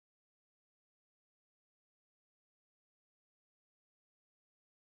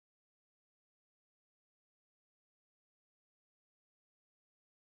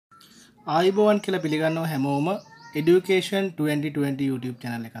ආයිබෝවන් කියලා පිළිගන්නවා හැමෝම Education 2020 YouTube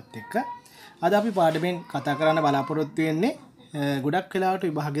channel එකත් එක්ක. අද අපි පාඩමෙන් කතා කරන්න බලාපොරොත්තු වෙන්නේ ගොඩක් වෙලාවට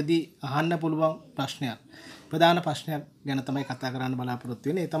විභාගෙදී අහන්න පුළුවන් ප්‍රශ්නයක්. ප්‍රධාන ප්‍රශ්නයක් ගැන තමයි කතා කරන්න බලාපොරොත්තු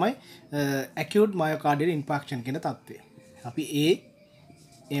වෙන්නේ. ඒ තමයි Acute Myocardial Infarction කියන තත්ත්වය. අපි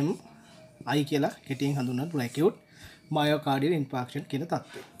AMI කියලා කෙටියෙන් හඳුන්වන පුළුවන් Acute Myocardial Infarction කියන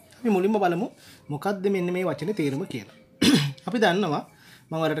තත්ත්වය. අපි මුලින්ම බලමු මොකක්ද මෙන්න මේ වචනේ තේරුම කියලා. අපි දන්නවා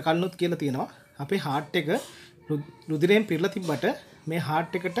මම වලට කලිනුත් කියලා තියෙනවා අපේ heart එක රුධිරයෙන් පිරලා තිබ්බට මේ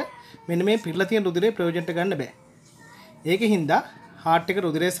heart එකට මෙන්න මේ පිරලා තියෙන රුධිරේ ප්‍රයෝජනට ගන්න බෑ. ඒකෙන් heart එක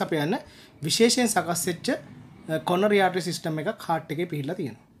රුධිරය සපයන්න විශේෂයෙන් සකස් වෙච්ච coronary artery system එකක් heart එකේ පිහිලා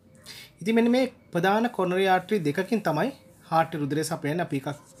තියෙනවා. ඉතින් මෙන්න මේ ප්‍රධාන coronary artery දෙකකින් තමයි heart රුධිරය සපයන්නේ. අපි එකක්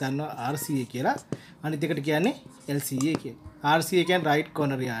දන්නවා RCA කියලා. අනිත් එකට කියන්නේ LCA කියලා. RCA කියන්නේ right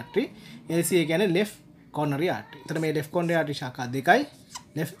coronary artery, LCA කියන්නේ left coronary artery. එතන මේ left coronary artery ශාඛා දෙකයි.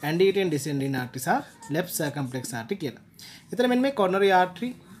 left anterior descending artery සහ left circumflex artery කියලා. එතන මෙන්න මේ coronary artery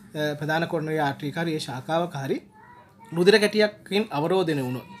ප්‍රධාන coronary artery කාරී ඒ ශාඛාවක හරි රුධිර කැටියකින් අවරෝධනය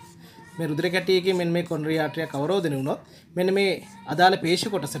වුණොත් මේ රුධිර කැටියකින් මෙන්න මේ coronary artery එක අවරෝධනය වුණොත් මෙන්න මේ අදාළ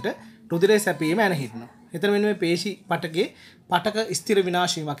පේශි කොටසට රුධිරය සැපීම ඇන හිටිනවා. එතන මෙන්න මේ පේශි පටක ස්ථිර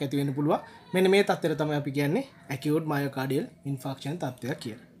විනාශීමක් ඇති වෙන්න පුළුවන්. මෙන්න මේ තත්ත්වය තමයි අපි කියන්නේ acute myocardial infarction තත්ත්වයක්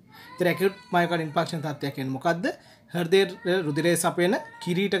කියලා. ඉතින් acute myocardial infarction තත්ත්වයක් කියන්නේ මොකද්ද? හෘදයේ රුධිරය සපයන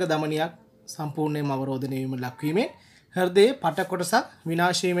කිරීටක දමනියක් සම්පූර්ණයෙන්ම අවරෝධනය වීම ලක්වීමෙන් හෘදයේ පට කොටසක්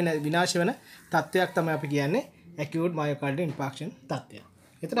විනාශ වෙන තත්ත්වයක් තමයි අපි කියන්නේ acute myocardial infarction තත්ත්වය.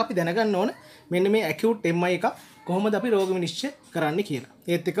 එතන අපි දැනගන්න ඕන මෙන්න මේ acute MI එක කොහොමද අපි රෝග විනිශ්චය කරන්නේ කියලා.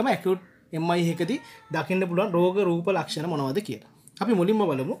 ඒත් එක්කම acute MI එකදී දකින්න පුළුවන් රෝග රූප ලක්ෂණ මොනවද කියලා. අපි මුලින්ම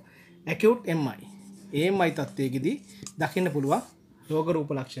බලමු acute MI. AMI තත්ත්වයේදී දකින්න පුළුවන් රෝග රූප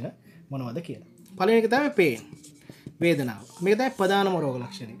ලක්ෂණ මොනවද කියලා. පළවෙනි එක තමයි pain. වේදනාව. මේක තමයි ප්‍රධානම රෝග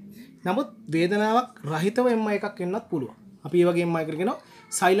ලක්ෂණය. නමුත් වේදනාවක් රහිතව MI එකක් වෙන්නත් පුළුවන්. අපි මේ වගේ MI එකකට කියනවා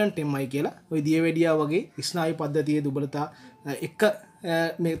silent MI කියලා. ওই දියවැඩියා වගේ ස්නායු පද්ධතියේ දුබලතා එක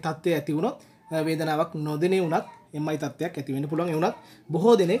මේ තත්ත්වය ඇති වුණොත් වේදනාවක් නොදෙනේ වුණත් MI තත්ත්වයක් ඇති වෙන්න පුළුවන්. ඒ වුණත්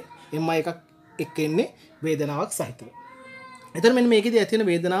බොහෝ දෙනෙක් MI එකක් එක්ක එන්නේ වේදනාවක් සහිතව. එතන මෙන්න මේකේදී ඇති වෙන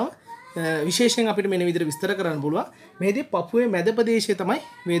වේදනාව විශේෂයෙන් අපිට මෙන්න විදිහට විස්තර කරන්න පුළුවන්. මේදී පපුවේ මැද ප්‍රදේශයේ තමයි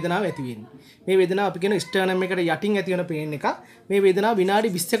වේදනාව ඇති වෙන්නේ. මේ වේදනාව අපි කියන ස්ටර්නම් එකට යටින් ඇති වෙන පේන් එක. මේ වේදනාව විනාඩි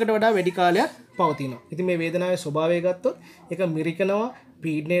 20කට වඩා වැඩි කාලයක් පවතිනවා. ඉතින් මේ වේදනාවේ ස්වභාවය ගත්තොත් ඒක මිරිකනවා,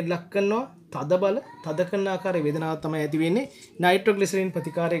 පීඩනයට ලක් කරනවා, තද බල, තද කරන ආකාරයේ වේදනාවක් තමයි ඇති වෙන්නේ. නයිට්‍රෝග්ලිසරින්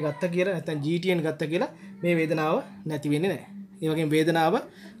ප්‍රතිකාරය ගත්ත කියලා නැත්නම් GTN ගත්ත කියලා මේ වේදනාව නැති වෙන්නේ නැහැ. ඒ වගේම වේදනාව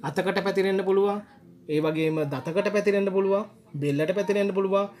අතකට පැතිරෙන්න පුළුවන්. ඒ වගේම දතකට පැතිරෙන්න පුළුවන්, බෙල්ලට පැතිරෙන්න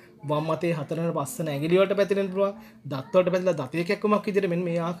පුළුවන්, වම් අතේ හතරන පස්සන ඇඟිලි වලට පැතිරෙන්න පුළුවන්, දත් වලට පැතිරලා දතේ කැක්කමක් විදිහට මෙන්න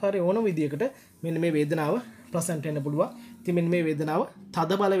මේ ආකාරයේ ඕන විදිහකට මෙන්න මේ වේදනාව ප්‍රසන්ට් වෙන්න පුළුවන්. ඉතින් මෙන්න මේ වේදනාව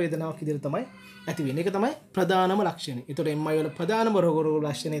තද බල වේදනාවක් විදිහට තමයි ඇති වෙන්නේ. ඒක තමයි ප්‍රධානම ලක්ෂණය. ඒතකොට MI වල ප්‍රධානම රෝග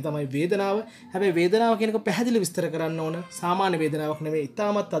ලක්ෂණය තමයි වේදනාව. හැබැයි වේදනාව කියන එක පැහැදිලි විස්තර කරන්න ඕන. සාමාන්‍ය වේදනාවක් නෙවෙයි.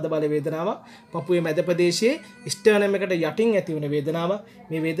 ඉතාමත් තද බල වේදනාවක්. පපුවේ මැද ප්‍රදේශයේ ස්ටර්නම් එකට යටින් ඇති වෙන වේදනාව.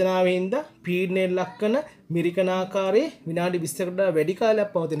 මේ වේදනාවෙන්ද පීඩනයට ලක් කරන මිරිකන ආකාරයේ විනාඩි 20කට වැඩි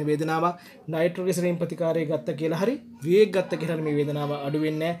කාලයක් පවතින වේදනාවක්. නයිට්‍රෝග්ලිසරින් ප්‍රතිකාරය ගත්ත කියලා හරි විවේක ගත්ත කියලා මේ වේදනාව අඩු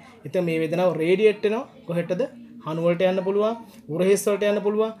වෙන්නේ නැහැ. එතන මේ වේදනාව රේඩියේට් වෙනවා. කොහෙටද? හනු වලට යන්න පුළුවන්, උරහිස් වලට යන්න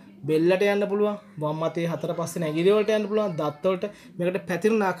පුළුවන්, බෙල්ලට යන්න පුළුවන්, වම් අතේ හතර පස්සේ ඇඟිලි වලට යන්න පුළුවන්, දත් වලට මේකට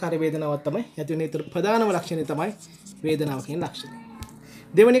පැතිරෙන ආකාරයේ වේදනාවක් තමයි ඇති වෙන. ඒතර ප්‍රධානම ලක්ෂණය තමයි වේදනාව කියන ලක්ෂණය.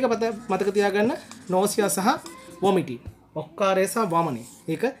 දෙවෙනි එක මතක තියාගන්න nausea සහ vomiting. ඔක්කාරය සහ වමනය.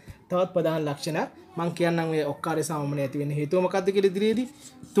 ඒක තවත් ප්‍රධාන ලක්ෂණයක්. මම කියන්නම් මේ ඔක්කාරය සහ වමනය ඇති වෙන හේතුව මොකක්ද කියලා ඉදිරියේදී.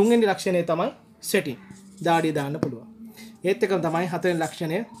 තුන්වෙනි ලක්ෂණය තමයි sweating. දාඩිය දාන්න පුළුවන්. ඒත් එකම තමයි හතරවෙනි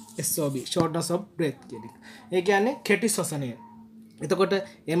ලක්ෂණය SOB, shortness of breath කියන එක. ඒ කියන්නේ කෙටි ශ්වසනය. එතකොට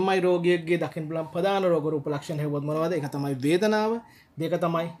MI රෝගියෙක්ගේ දකින්න පුළුවන් ප්‍රධාන රෝග රූප ලක්ෂණ හේවොත් මොනවද? එක තමයි වේදනාව, දෙක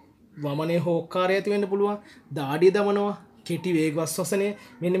තමයි වමනේ හෝක්කාරය ඇති වෙන්න පුළුවන්, දාඩිය දමනවා, කෙටි වේගවත් ශ්වසනය.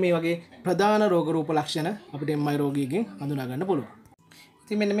 මෙන්න මේ වගේ ප්‍රධාන රෝග රූප ලක්ෂණ අපිට MI රෝගියෙක්ගෙන් හඳුනා ගන්න පුළුවන්.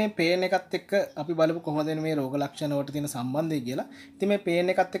 ඉතින් මෙන්න මේ පේන් එකත් එක්ක අපි බලමු කොහොමද මේ රෝග ලක්ෂණ වලට තියෙන සම්බන්ධය කියලා. ඉතින් මේ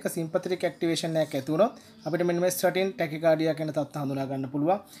පේන් එකත් එක්ක සිම්පැතටික් ඇක්ටිවේෂන් එකක් ඇති වුණොත් අපිට මෙන්න මේ ස්ටටින් ටැකිකාඩියා කියන තත්ත්ව හඳුනා ගන්න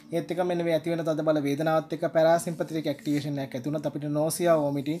පුළුවන්. ඒත් එක මෙන්න මේ ඇති වෙන තද බල වේදනාවත් එක්ක පැරාසිම්පැතටික් ඇක්ටිවේෂන් එකක් ඇති වුණොත් අපිට nausea,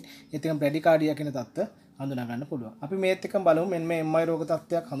 vomiting, ඒත් එක බ්‍රැඩිකාඩියා කියන තත්ත්ව හඳුනා ගන්න පුළුවන්. අපි මේත් එක්කම බලමු මෙන්න මේ MI රෝග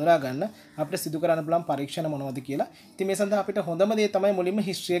තත්ත්වයක් හඳුනා ගන්න අපිට සිදු කරන්න පුළුවන් පරීක්ෂණ මොනවද කියලා. ඉතින් මේ සඳහා අපිට හොඳම දේ තමයි මුලින්ම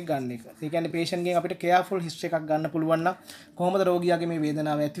හිස්ටරි එක ගන්න එක. ඒ කියන්නේ patient ගෙන් අපිට careful history එකක් ගන්න පුළුවන් නම් කොහොමද රෝගියාගේ මේ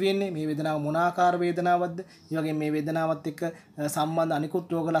වේදනාව ඇති වෙන්නේ? මේ වේදනාව මොන ආකාර වේදනාවක්ද? ඒ වගේම මේ වේදනාවත් එක්ක සම්බන්ධ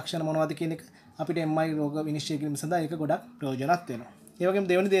අනිකුත් රෝග ලක්ෂණ මොනවද කියන එක අපිට MI රෝග විනිශ්චය කිරීම සඳහා ඒක ගොඩක් ප්‍රයෝජනවත් වෙනවා. ඒ වගේම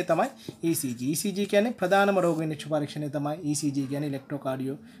දෙවෙනි දේ තමයි ECG. ECG කියන්නේ ප්‍රධානම රෝග විනිශ්චය පරීක්ෂණය තමයි ECG කියන්නේ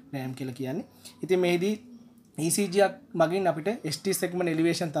ඉලෙක්ට්‍රෝකාඩියෝග්‍රෑම් කියලා කියන්නේ. ඉතින් මේදී ECG මගින් අපිට ST segment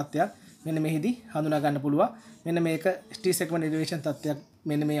elevation තත්ත්වයක් මෙන්න මෙහිදී හඳුනා ගන්න පුළුවන්. මෙන්න මේක ST segment elevation තත්ත්වයක්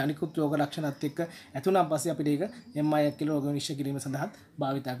මෙන්න මේ අනිකුත් රෝග ලක්ෂණات එක්ක ඇතුණාන් පස්සේ අපිට ඒක MI එක කියලා රෝග විනිශ්චය කිරීම සඳහා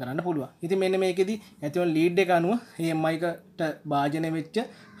භාවිතා කරන්න පුළුවන්. ඉතින් මෙන්න මේකෙදි ඇතිවන ලීඩ් එක අනුව මේ MI එකට භාජනය වෙච්ච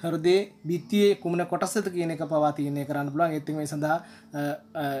හෘදයේ බිත්තියේ කුමන කොටසද කියන එක පවා තීරණය කරන්න පුළුවන්. ඒත් මේ සඳහා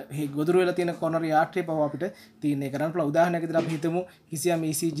මේ ගොදුරු වෙලා තියෙන කොනරි ආර්ටරි පවා අපිට තීරණය කරන්න පුළුවන්. උදාහරණයක් විදිහට අපි හිතමු කිසියම්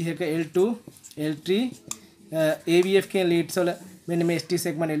ECG එක L2 L3 AVF කියන ලීඩ්ස් වල මෙන්න මේ ST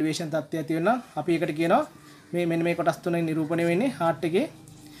segment elevation තත්ත්වය ඇති වෙනවා. අපි ඒකට කියනවා මේ මෙන්න මේ කොටස් තුනෙන් නිරූපණය වෙන්නේ heart එකේ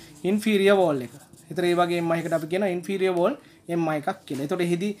inferior wall එක. ඒතර ඒ වගේ MI එකට අපි කියනවා inferior wall MI එකක් කියලා. ඒතකොට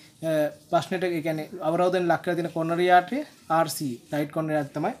එහිදී ප්‍රශ්නෙට ඒ කියන්නේ අවරෝධයෙන් ලක් කරලා තියෙන coronary artery RC right coronary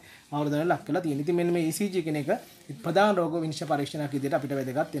artery තමයි අවරෝධයෙන් ලක් කරලා තියෙන්නේ. ඉතින් මෙන්න මේ ECG කියන එක ප්‍රධාන රෝග විනිශ්චය පරීක්ෂණයක් විදිහට අපිට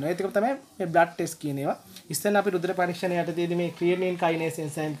වැදගත් වෙනවා. ඒක තමයි මේ blood test කියන ඒවා. ඉස්සෙල්ලා අපි රුධිර පරීක්ෂණ යටතේදී මේ creatinine kinase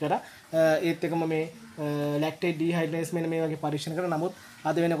enzyme කරා. ඒත් එකම මේ lactate dehydrogenase මෙන්න මේ වගේ පරීක්ෂණ කරා. නමුත්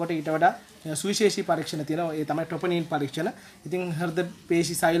අද වෙනකොට ඊට වඩා සුවිශේෂී පරීක්ෂණ තියෙනවා. ඒ තමයි troponin පරීක්ෂණ. ඉතින් හෘද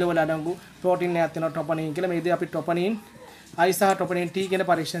පේශි සෛලවල අඩංගු ප්‍රෝටීන් එකක් තියෙනවා troponin කියලා. මේදී අපි troponin I සහ troponin T කියන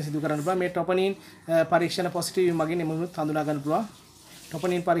පරීක්ෂණ සිදු කරන්න පුළුවන්. මේ troponin පරීක්ෂණ පොසිටිව් මගින් එමුණුත් හඳුනා ගන්න පුළුවන්.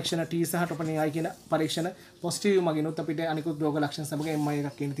 troponin පරීක්ෂණ T සහ troponin I කියන පරීක්ෂණ පොසිටිව් මගිනුත් අපිට අනිකුත් රෝග ලක්ෂණ සමග MI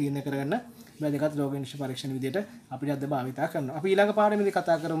එකක් කියන තීරණය කරගන්න වැදගත් රෝග විනිශ්චය පරීක්ෂණ විදිහට අපිට අද භාවිතා කරනවා. අපි ඊළඟ පාඩමේදී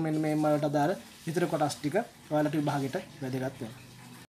කතා කරමු මෙන්න මේ MI වලට අදාළ විතර කොටස් ටික ඔයාලට විභාගෙට වැදගත් වෙනවා.